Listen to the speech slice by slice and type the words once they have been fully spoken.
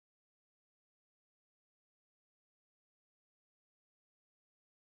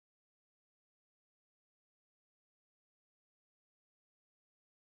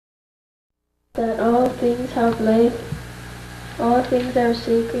that all things have life, all things are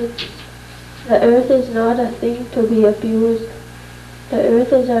sacred. The earth is not a thing to be abused. The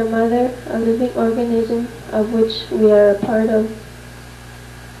earth is our mother, a living organism of which we are a part of.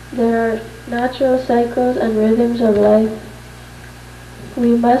 There are natural cycles and rhythms of life.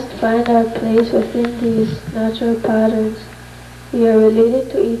 We must find our place within these natural patterns. We are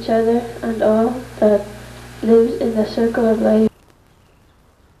related to each other and all that lives in the circle of life.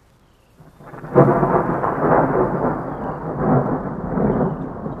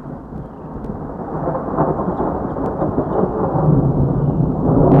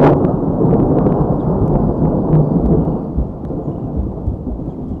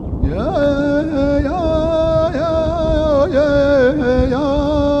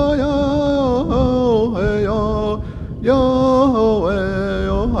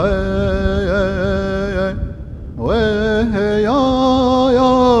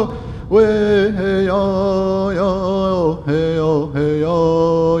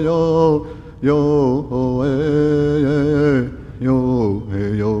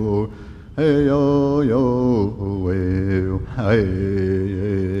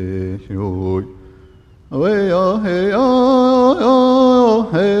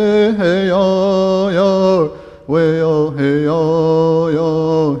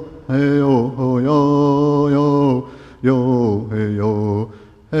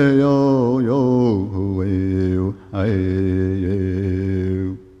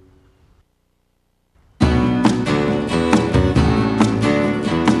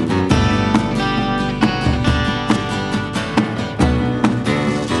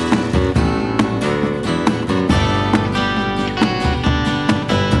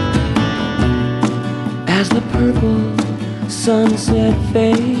 As the purple sunset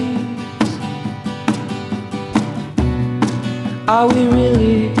fades, are we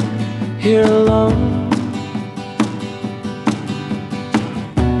really here alone?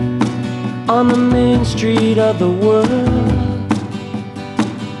 On the main street of the world,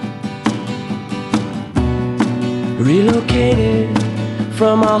 relocated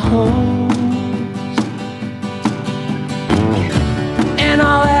from our homes, and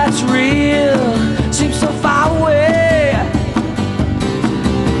all that's real seems so far away.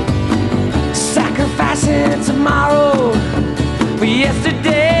 Sacrificing tomorrow for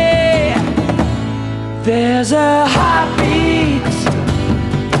yesterday. There's a heartbeat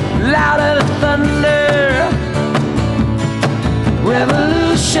louder than thunder.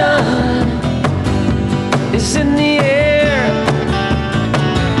 Revolution is in the air.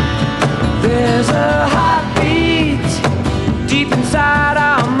 There's a heartbeat deep inside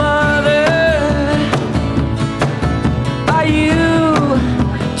our mother. Are you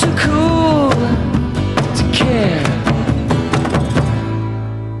too cool to care?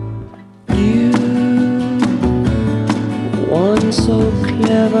 You, one so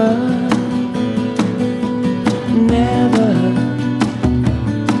clever, never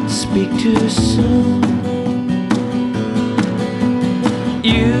speak too soon.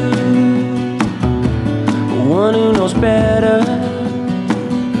 You, one who knows better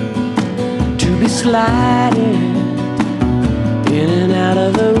to be sliding in and out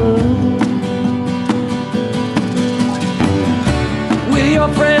of the room. With your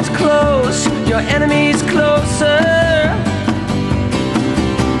friends close, your enemies closer.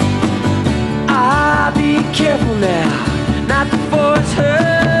 Ah, be careful now, not to force her.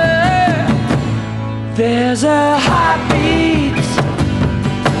 There's a heartbeat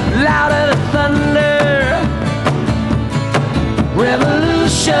louder than thunder.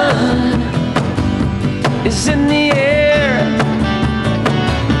 Revolution is in the air.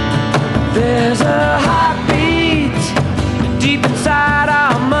 There's a heartbeat deep inside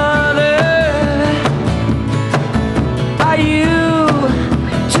our mother. Are you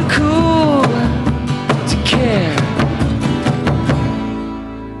too cool to care?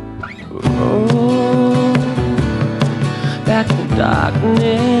 Oh, back to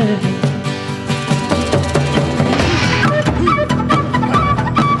darkness.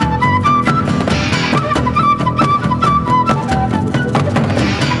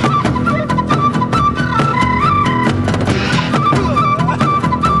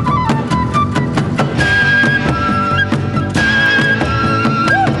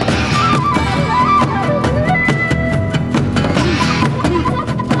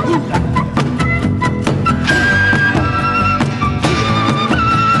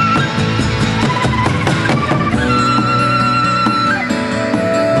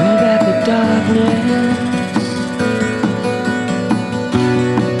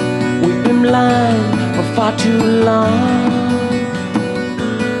 We've been blind for far too long.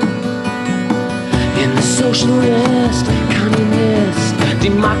 socialist, communist,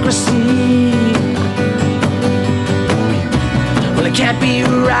 democracy. Well, it can't be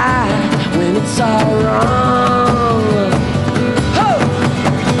right when it's all wrong. Ho!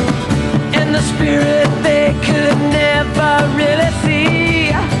 And the spirit they could never really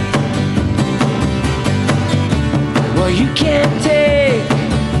see. Well, you can't take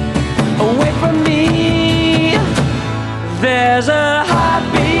away from me. There's a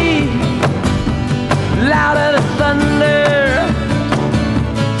heartbeat louder than thunder.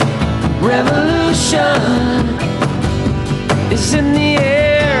 Revolution is in the air.